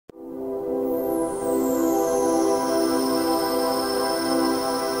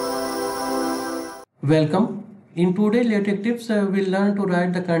Welcome. In today's LaTeX tips, we'll learn to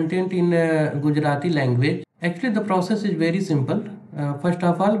write the content in Gujarati language. Actually, the process is very simple. First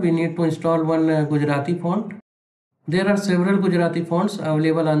of all, we need to install one Gujarati font. There are several Gujarati fonts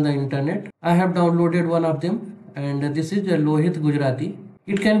available on the internet. I have downloaded one of them, and this is Lohit Gujarati.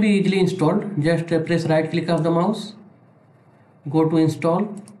 It can be easily installed. Just press right click of the mouse. Go to install.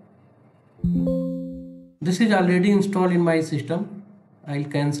 This is already installed in my system. I'll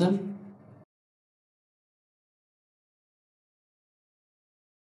cancel.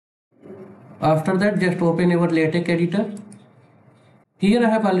 After that, just open your LaTeX editor. Here I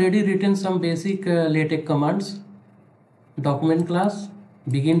have already written some basic LaTeX commands. Document class,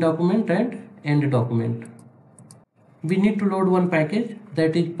 begin document and end document. We need to load one package,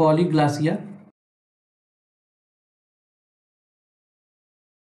 that is polyglossia.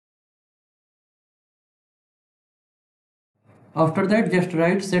 After that, just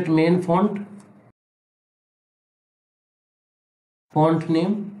write set main font, font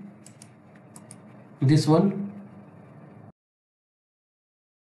name, this one.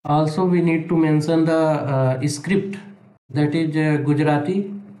 Also we need to mention the script, that is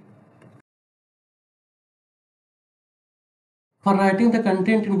Gujarati. For writing the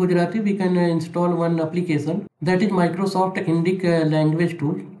content in Gujarati, we can install one application, that is Microsoft Indic language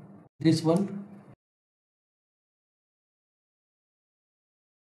tool, this one.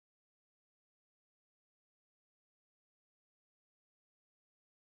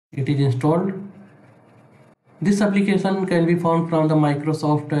 It is installed. This application can be found from the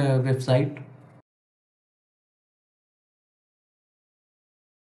Microsoft website.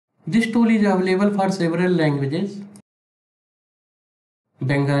 This tool is available for several languages: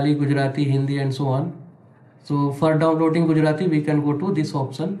 Bengali, Gujarati, Hindi and so on. So for downloading Gujarati, we can go to this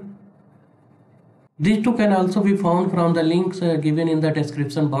option. These two can also be found from the links given in the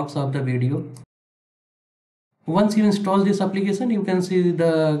description box of the video. Once you install this application, you can see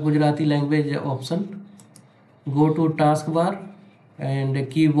the Gujarati language option. Go to taskbar and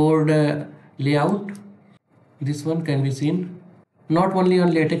keyboard layout. This one can be seen. Not only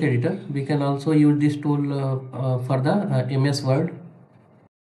on LaTeX editor, we can also use this tool for the MS Word.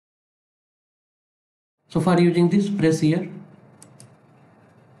 So for using this, press here.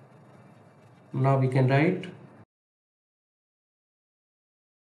 Now we can write.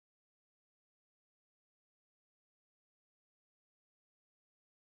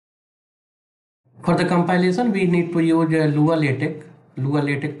 For the compilation, we need to use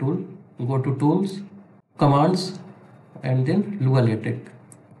LuaLaTeX tool. Go to tools, commands, and then LuaLaTeX.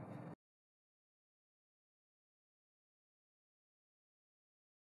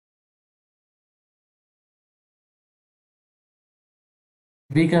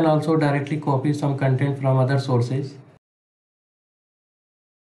 We can also directly copy some content from other sources.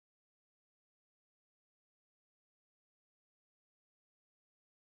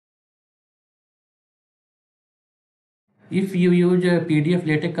 If you use a PDF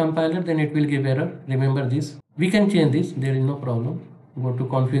LaTeX compiler, then it will give error. Remember this. We can change this. There is no problem. Go to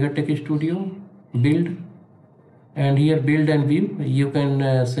Configure Text Studio, Build, and here Build and View. You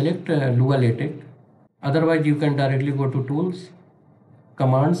can select LuaLaTeX. Otherwise, you can directly go to Tools,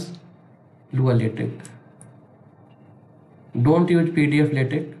 Commands, LuaLaTeX. Don't use PDF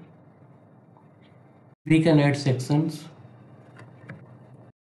LaTeX. We can add sections.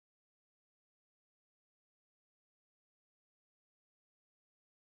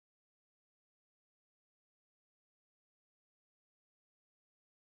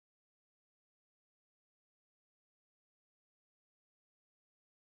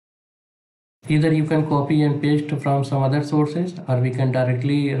 Either you can copy and paste from some other sources, or we can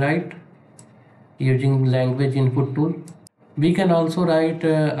directly write using language input tool. We can also write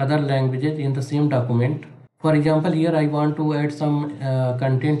other languages in the same document. For example, here I want to add some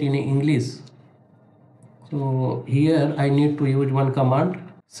content in English. So here I need to use one command,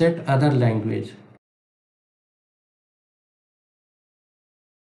 set other language.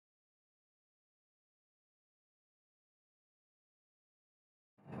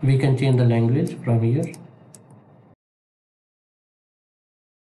 We can change the language from here.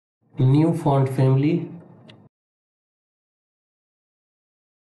 New font family.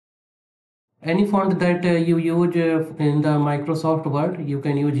 Any font that you use in the Microsoft Word, you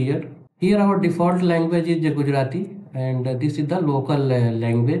can use here. Here our default language is Gujarati, and this is the local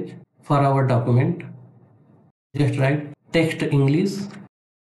language for our document. Just write text English.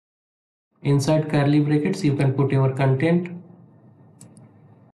 Inside curly brackets, you can put your content.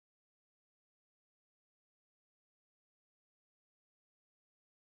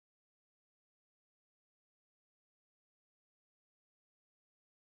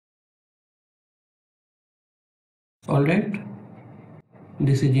 Alright,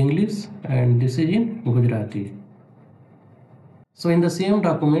 this is English and this is in Gujarati. So in the same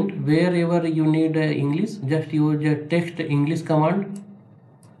document, wherever you need English, just use text English command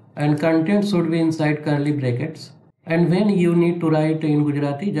and content should be inside curly brackets. And when you need to write in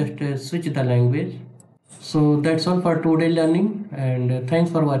Gujarati, just switch the language. So that's all for today learning, and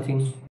thanks for watching.